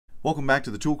Welcome back to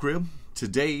the Tool Crib.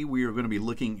 Today we are going to be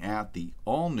looking at the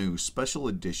all-new special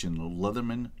edition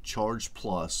Leatherman Charge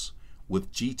Plus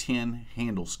with G10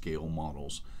 handle scale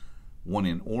models, one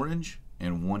in orange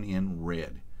and one in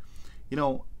red. You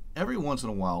know, every once in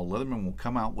a while Leatherman will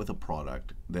come out with a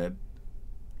product that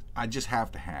I just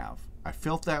have to have. I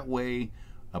felt that way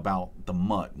about the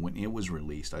Mutt when it was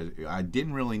released. I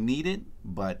didn't really need it,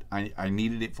 but I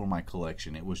needed it for my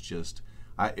collection. It was just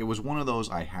it was one of those,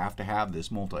 I have to have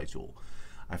this multi-tool.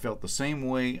 I felt the same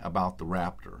way about the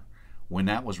Raptor. When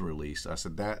that was released, I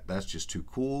said that's just too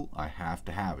cool, I have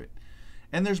to have it.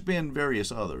 And there's been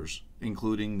various others,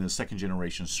 including the second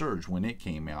generation Surge when it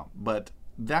came out. But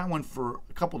that one for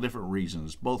a couple different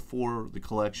reasons, both for the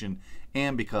collection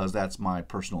and because that's my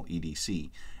personal EDC.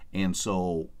 And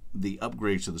so the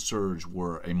upgrades to the Surge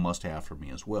were a must-have for me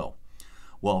as well.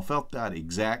 Well, I felt that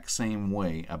exact same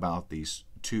way about these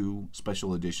two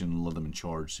special edition Leatherman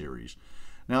Charge series.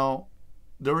 Now,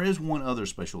 there is one other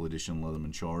special edition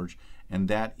Leatherman Charge, and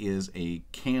that is a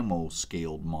camo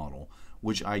scaled model,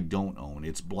 which I don't own.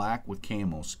 It's black with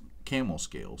camo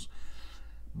scales.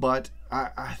 But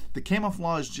the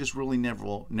camouflage just really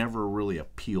never really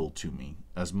appealed to me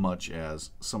as much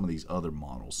as some of these other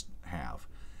models have.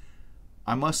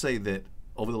 I must say that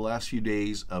over the last few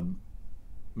days of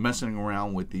messing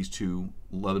around with these two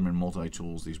Leatherman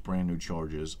multi-tools, these brand new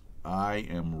Charges, I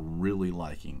am really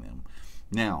liking them.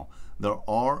 Now, there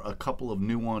are a couple of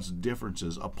nuanced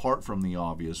differences apart from the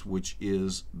obvious, which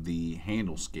is the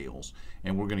handle scales,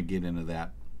 and we're going to get into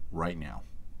that right now.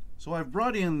 So I've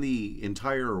brought in the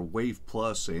entire Wave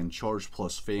Plus and Charge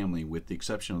Plus family, with the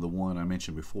exception of the one I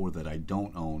mentioned before that I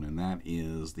don't own, and that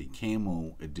is the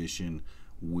camo edition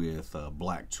with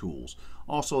black tools.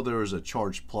 Also, there is a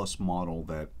Charge Plus model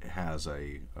that has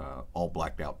a all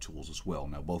blacked out tools as well.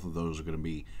 Now, both of those are going to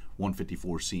be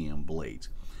 154 cm blades.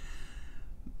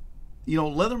 You know,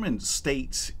 Leatherman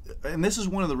states, and this is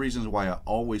one of the reasons why I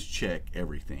always check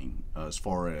everything as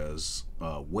far as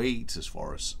weight, as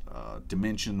far as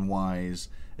dimension wise,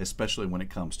 especially when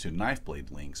it comes to knife blade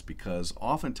lengths, because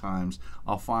oftentimes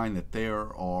I'll find that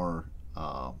there are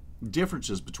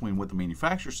differences between what the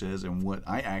manufacturer says and what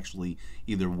I actually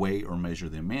either weigh or measure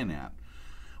them in at.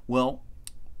 Well,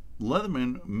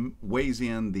 Leatherman weighs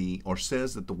in or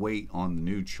says that the weight on the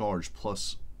new Charge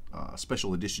Plus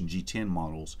special edition G10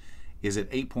 models is at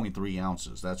 8.3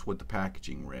 ounces. That's what the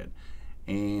packaging read.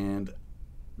 And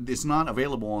it's not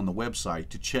available on the website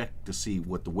to check to see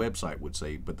what the website would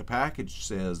say, but the package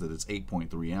says that it's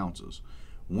 8.3 ounces,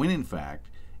 when in fact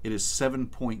it is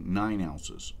 7.9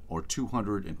 ounces, or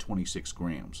 226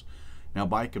 grams. Now,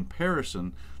 by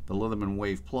comparison, the Leatherman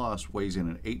Wave Plus weighs in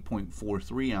at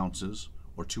 8.43 ounces,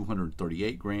 or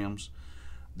 238 grams.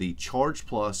 The Charge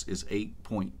Plus is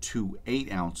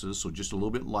 8.28 ounces, so just a little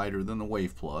bit lighter than the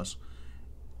Wave Plus,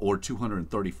 or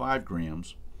 235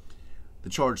 grams. The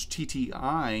Charge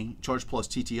Plus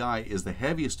TTI is the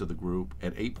heaviest of the group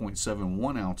at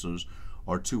 8.71 ounces,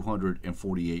 or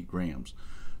 248 grams.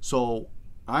 So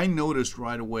I noticed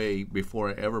right away before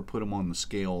I ever put them on the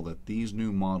scale that these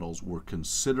new models were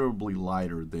considerably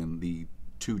lighter than the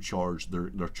two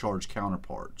their Charge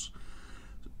counterparts.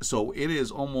 So it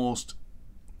is it's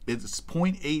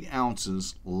 0.8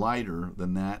 ounces lighter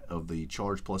than that of the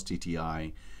Charge Plus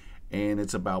TTI, and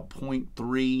it's about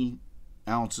 0.3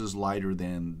 ounces lighter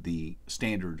than the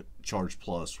standard Charge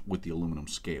Plus with the aluminum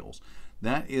scales.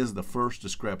 That is the first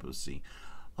discrepancy.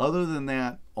 Other than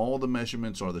that, all the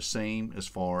measurements are the same as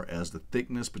far as the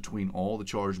thickness between all the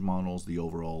Charge models, the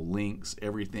overall lengths,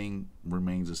 everything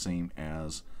remains the same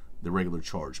as the regular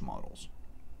Charge models.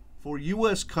 For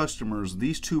U.S. customers,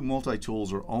 these two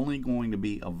multi-tools are only going to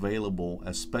be available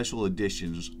as special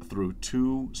editions through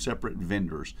two separate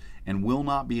vendors and will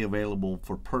not be available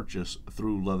for purchase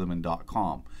through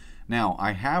Leatherman.com. Now,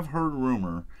 I have heard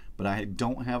rumor, but I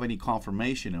don't have any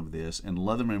confirmation of this, and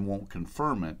Leatherman won't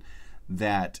confirm it,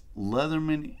 that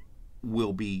Leatherman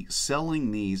will be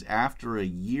selling these after a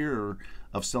year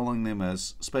of selling them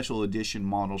as special edition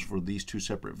models for these two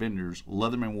separate vendors.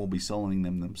 Leatherman will be selling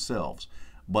them themselves.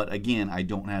 But again, I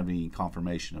don't have any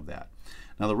confirmation of that.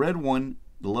 Now, the red one,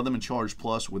 the Leatherman Charge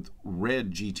Plus with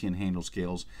red G10 handle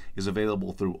scales, is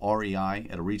available through REI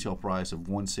at a retail price of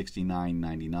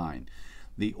 $169.99.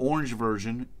 The orange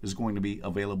version is going to be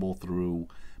available through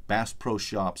Bass Pro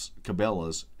Shops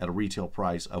Cabela's at a retail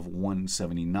price of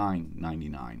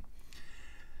 $179.99.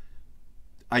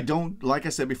 Like I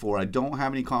said before, I don't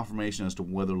have any confirmation as to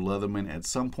whether Leatherman at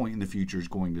some point in the future is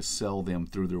going to sell them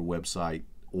through their website,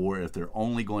 or if they're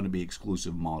only going to be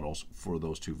exclusive models for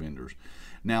those two vendors.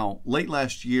 Now, late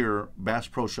last year, Bass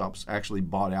Pro Shops actually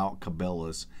bought out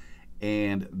Cabela's,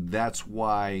 and that's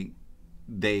why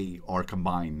they are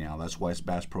combined now. That's why it's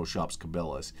Bass Pro Shops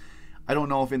Cabela's. I don't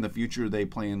know if in the future they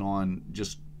plan on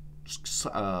just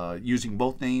using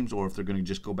both names, or if they're going to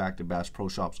just go back to Bass Pro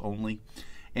Shops only.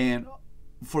 And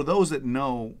for those that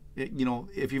know, you know,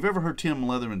 if you've ever heard Tim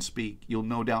Leatherman speak, you'll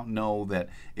no doubt know that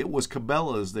it was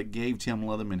Cabela's that gave Tim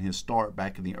Leatherman his start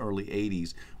back in the early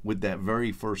 80s with that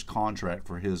very first contract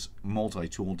for his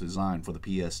multi-tool design for the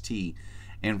PST.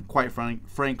 And quite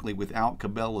frankly, without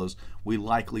Cabela's, we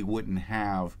likely wouldn't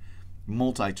have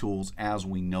multi-tools as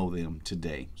we know them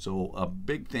today. So a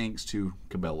big thanks to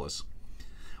Cabela's.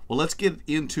 Well, let's get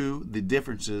into the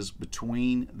differences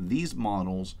between these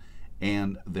models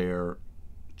and their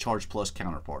Charge Plus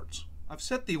counterparts. I've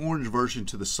set the orange version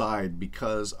to the side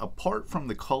because apart from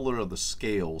the color of the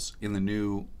scales in the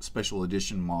new special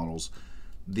edition models,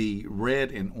 the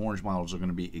red and orange models are going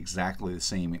to be exactly the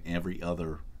same in every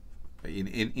other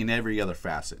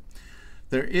facet.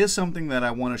 There is something that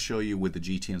I want to show you with the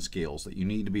G10 scales that you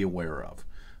need to be aware of.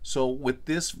 So with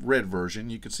this red version,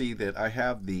 you can see that I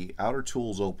have the outer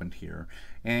tools opened here,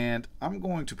 and I'm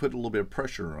going to put a little bit of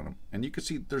pressure on them, and you can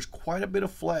see there's quite a bit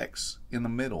of flex in the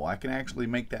middle. I can actually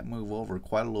make that move over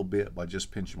quite a little bit by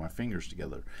just pinching my fingers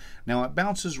together. Now it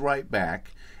bounces right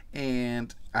back,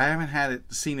 and I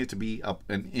haven't seen it to be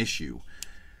an issue.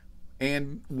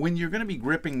 And when you're going to be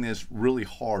gripping this really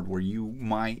hard, where you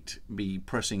might be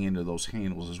pressing into those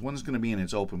handles, is when it's going to be in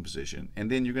its open position, and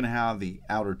then you're going to have the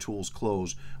outer tools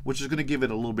closed, which is going to give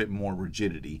it a little bit more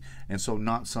rigidity, and so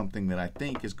not something that I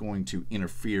think is going to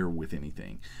interfere with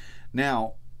anything.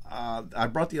 Now, I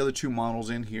brought the other two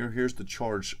models in here. Here's the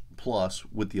Charge Plus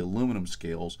with the aluminum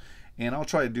scales, and I'll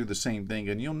try to do the same thing,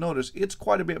 and you'll notice it's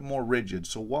quite a bit more rigid.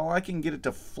 So while I can get it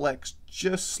to flex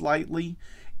just slightly,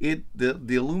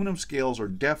 the aluminum scales are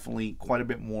definitely quite a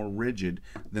bit more rigid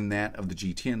than that of the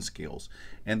G10 scales.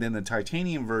 And then the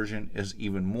titanium version is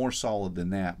even more solid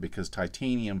than that, because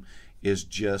titanium is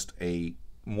just a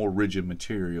more rigid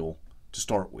material to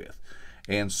start with.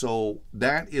 And so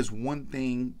that is one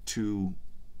thing to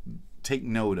take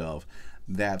note of,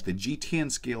 that the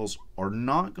G10 scales are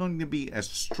not going to be as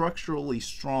structurally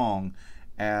strong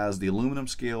as the aluminum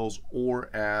scales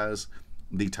or as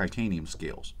the titanium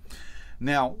scales.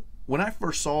 Now, when I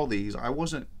first saw these, I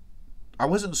wasn't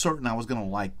certain I was going to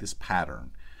like this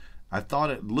pattern. I thought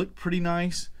it looked pretty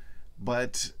nice,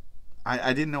 but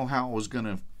I didn't know how I was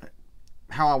going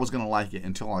to like it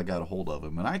until I got a hold of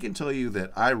them. And I can tell you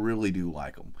that I really do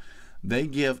like them. They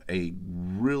give a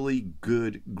really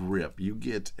good grip.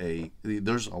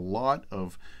 There's a lot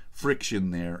of friction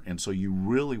there, and so you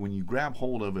really, when you grab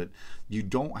hold of it, you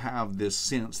don't have this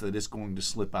sense that it's going to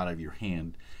slip out of your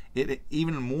hand. It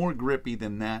even more grippy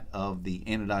than that of the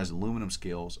anodized aluminum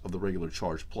scales of the regular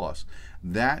Charge Plus.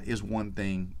 That is one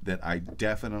thing that I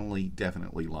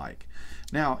definitely like.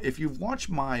 Now, if you've watched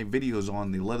my videos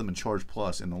on the Leatherman Charge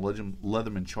Plus and the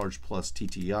Leatherman Charge Plus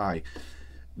TTI,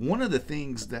 one of the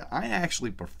things that I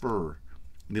actually prefer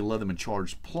the Leatherman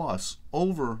Charge Plus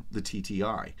over the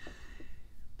TTI.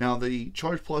 Now, the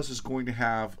Charge Plus is going to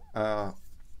have a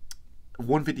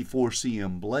 154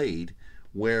 cm blade,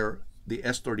 where the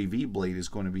S30V blade is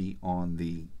going to be on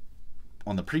the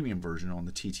premium version, on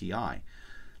the TTI.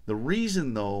 The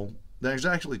reason, though, there's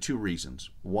actually two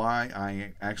reasons why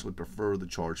I actually prefer the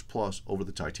Charge Plus over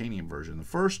the titanium version. The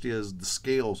first is the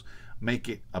scales make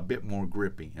it a bit more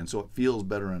grippy, and so it feels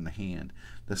better in the hand.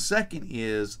 The second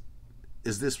is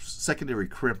this secondary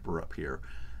crimper up here.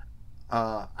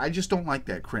 I just don't like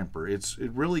that crimper.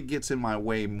 It really gets in my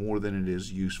way more than it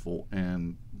is useful.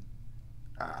 And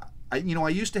I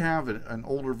used to have an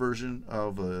older version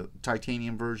of a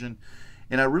titanium version,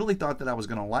 and I really thought that I was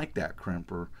going to like that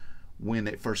crimper when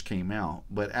it first came out.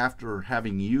 But after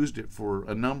having used it for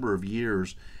a number of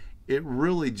years, it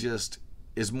really just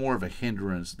is more of a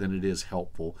hindrance than it is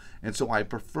helpful. And so I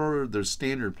prefer the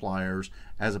standard pliers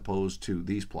as opposed to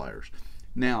these pliers.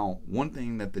 Now, one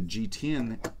thing that the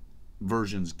G10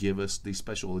 versions give us, the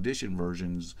special edition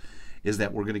versions, is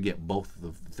that we're going to get both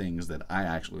of the things that I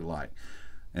actually like.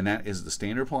 And that is the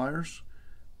standard pliers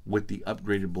with the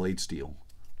upgraded blade steel.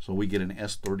 So we get an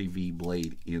S30V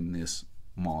blade in this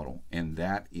model, and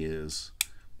that is,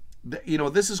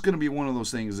 this is going to be one of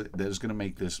those things that is going to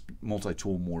make this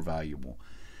multi-tool more valuable.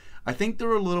 I think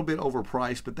they're a little bit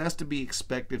overpriced, but that's to be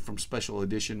expected from special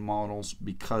edition models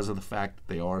because of the fact that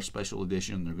they are special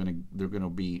edition. They're going to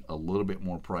be a little bit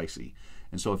more pricey,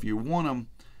 and so if you want them,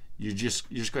 you're just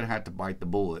going to have to bite the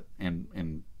bullet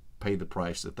and pay the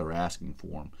price that they're asking for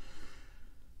them.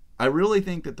 I really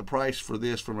think that the price for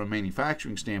this from a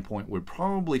manufacturing standpoint would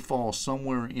probably fall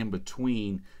somewhere in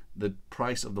between the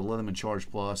price of the Leatherman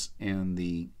Charge Plus and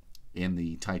the in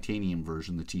the titanium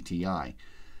version, the TTI.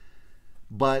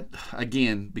 But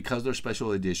again, because they're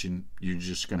special edition, you're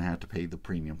just going to have to pay the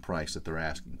premium price that they're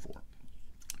asking for.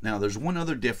 Now, there's one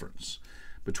other difference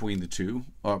between the two,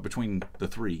 between the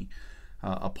three,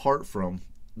 apart from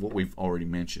what we've already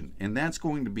mentioned, and that's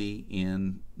going to be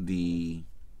in the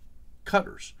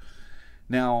cutters.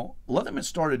 Now, Leatherman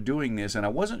started doing this, and I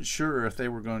wasn't sure if they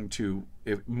were going to,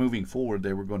 if moving forward,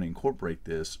 they were going to incorporate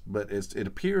this, but it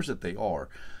appears that they are.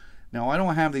 Now, I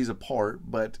don't have these apart,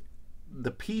 but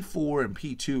the P4 and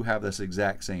P2 have this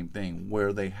exact same thing,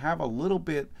 where they have a little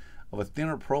bit of a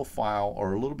thinner profile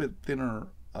or a little bit thinner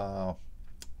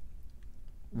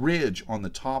ridge on the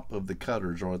top of the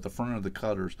cutters or at the front of the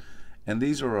cutters, and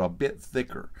these are a bit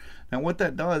thicker. Now, what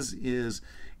that does is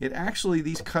it actually,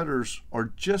 these cutters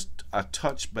are just a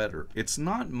touch better. It's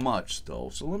not much though,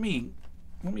 so let me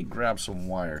grab some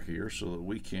wire here so that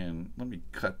we can, let me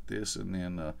cut this, and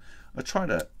then I'll try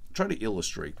to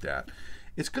illustrate that.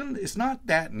 It's not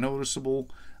that noticeable,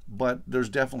 but there's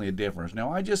definitely a difference.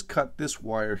 Now, I just cut this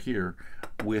wire here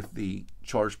with the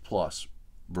Charge Plus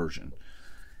version,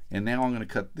 and now I'm going to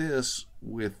cut this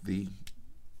with the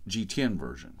G10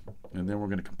 version, and then we're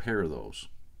going to compare those.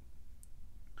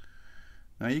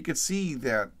 Now, you can see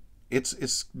that it's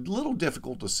a little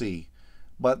difficult to see,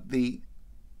 but the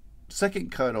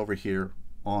second cut over here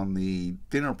on the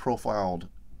thinner profiled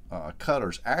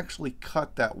cutters actually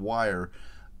cut that wire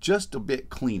just a bit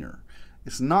cleaner.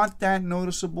 It's not that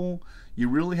noticeable. You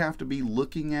really have to be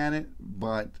looking at it,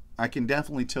 but I can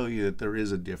definitely tell you that there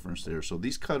is a difference there. So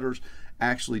these cutters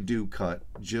actually do cut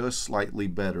just slightly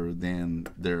better than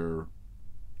their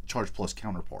Charge Plus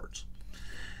counterparts.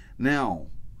 Now,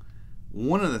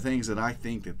 one of the things that I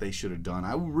think that they should have done,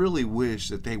 I really wish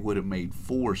that they would have made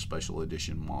 4 special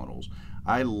edition models.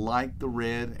 I like the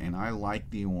red and I like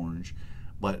the orange,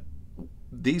 but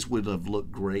these would have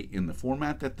looked great in the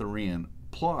format that they're in,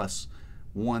 plus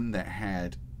one that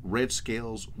had red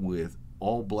scales with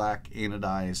all black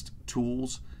anodized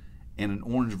tools, and an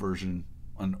orange version,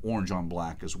 an orange on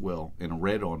black as well, and a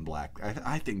red on black.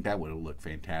 I think that would have looked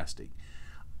fantastic.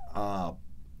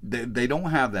 They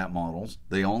don't have that models.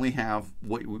 They only have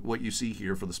what you see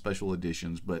here for the special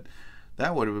editions, but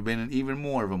that would have been even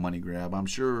more of a money grab. I'm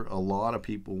sure a lot of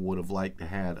people would have liked to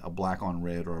have a black on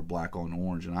red or a black on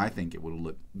orange, and I think it would have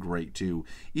looked great too,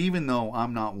 even though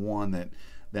I'm not one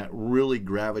that really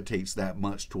gravitates that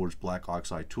much towards black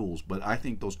oxide tools, but I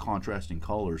think those contrasting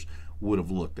colors would have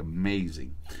looked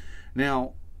amazing.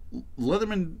 Now,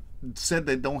 Leatherman said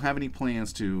they don't have any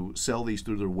plans to sell these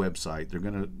through their website. They're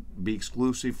going to be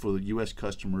exclusive for the U.S.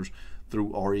 customers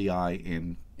through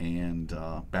REI and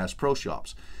Bass Pro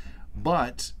Shops.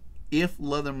 But if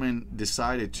Leatherman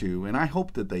decided to, and I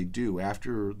hope that they do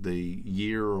after the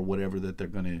year or whatever that they're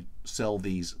going to sell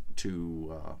these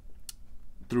to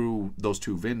through those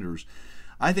 2 vendors,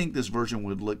 I think this version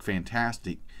would look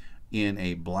fantastic in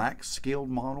a black scaled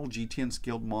model, G10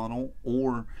 scaled model,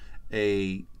 or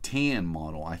a tan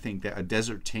model. I think that a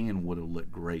desert tan would have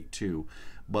looked great too,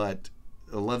 but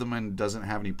Leatherman doesn't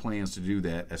have any plans to do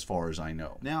that as far as I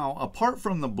know. Now, apart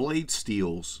from the blade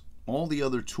steels, all the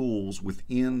other tools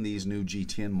within these new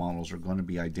G10 models are going to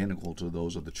be identical to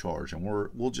those of the Charge, and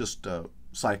we'll just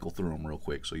cycle through them real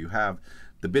quick. So you have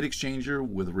the bit exchanger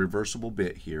with a reversible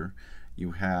bit here.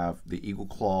 You have the Eagle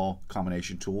Claw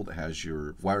combination tool that has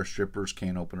your wire strippers,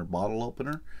 can opener, bottle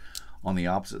opener. On the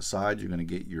opposite side, you're going to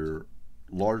get your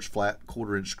large flat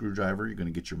 1/4-inch screwdriver. You're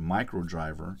going to get your micro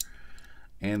driver,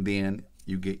 and then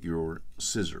you get your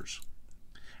scissors.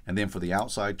 And then for the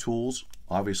outside tools,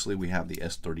 obviously we have the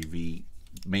S30V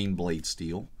main blade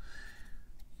steel.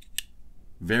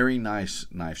 Very nice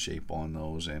knife shape on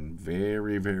those, and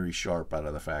very, very sharp out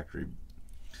of the factory.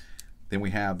 Then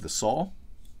we have the saw.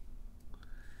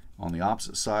 On the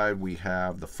opposite side, we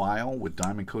have the file with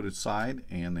diamond coated side,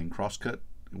 and then crosscut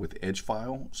with edge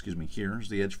file. Excuse me, here's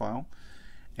the edge file.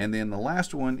 And then the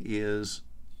last one is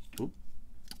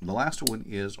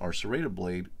our serrated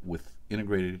blade with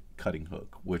integrated cutting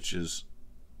hook, which is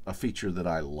a feature that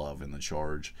I love in the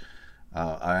Charge.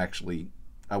 I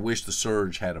wish the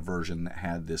Surge had a version that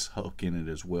had this hook in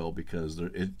it as well, because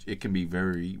it can be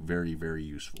very, very, very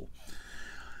useful.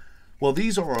 Well,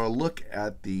 these are a look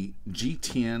at the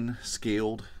G10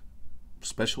 scaled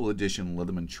special edition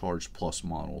Leatherman Charge Plus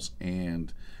models,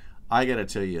 and I gotta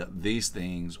tell you, these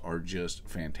things are just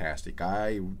fantastic.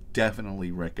 I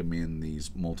definitely recommend these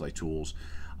multi-tools.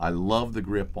 I love the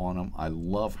grip on them. I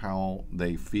love how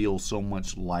they feel so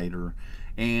much lighter,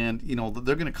 and you know,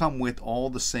 they're going to come with all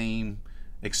the same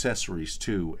accessories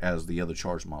too as the other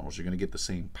Charge models. You're going to get the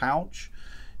same pouch.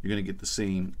 You're going to get the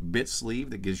same bit sleeve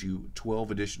that gives you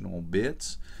 12 additional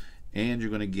bits. and you're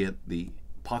going to get the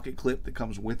pocket clip that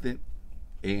comes with it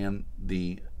and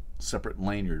the separate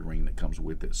lanyard ring that comes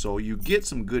with it. So you get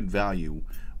some good value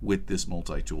with this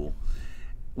multi-tool,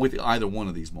 with either one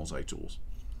of these multi-tools.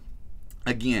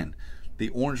 Again, the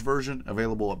orange version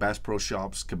available at Bass Pro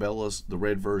Shops, Cabela's, the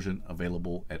red version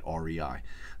available at REI.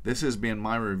 This has been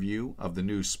my review of the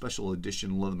new special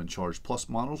edition Leatherman Charge Plus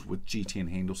models with G10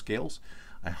 handle scales.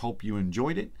 I hope you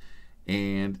enjoyed it.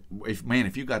 And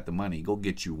if you got the money, go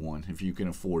get you one if you can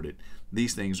afford it.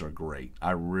 These things are great.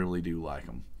 I really do like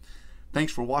them.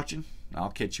 Thanks for watching.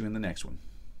 I'll catch you in the next one.